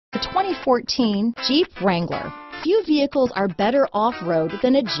The 2014 Jeep Wrangler. Few vehicles are better off-road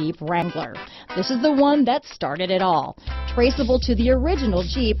than a Jeep Wrangler. This is the one that started it all. Traceable to the original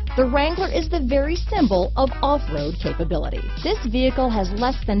Jeep, the Wrangler is the very symbol of off-road capability. This vehicle has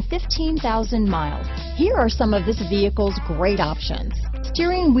less than 15,000 miles. Here are some of this vehicle's great options: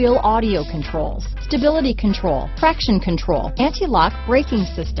 steering wheel audio controls, stability control, traction control, anti-lock braking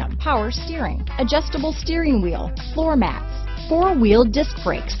system, power steering, adjustable steering wheel, floor mats, four-wheel disc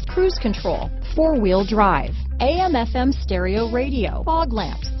brakes, cruise control, four-wheel drive, AM/FM stereo radio, fog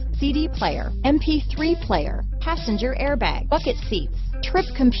lamps, CD player, MP3 player, passenger airbag, bucket seats, trip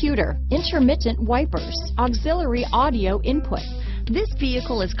computer, intermittent wipers, auxiliary audio input. This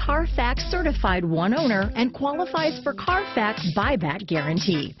vehicle is CarFax certified one owner and qualifies for CarFax buyback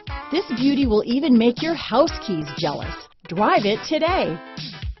guarantee. This beauty will even make your house keys jealous. Drive it today.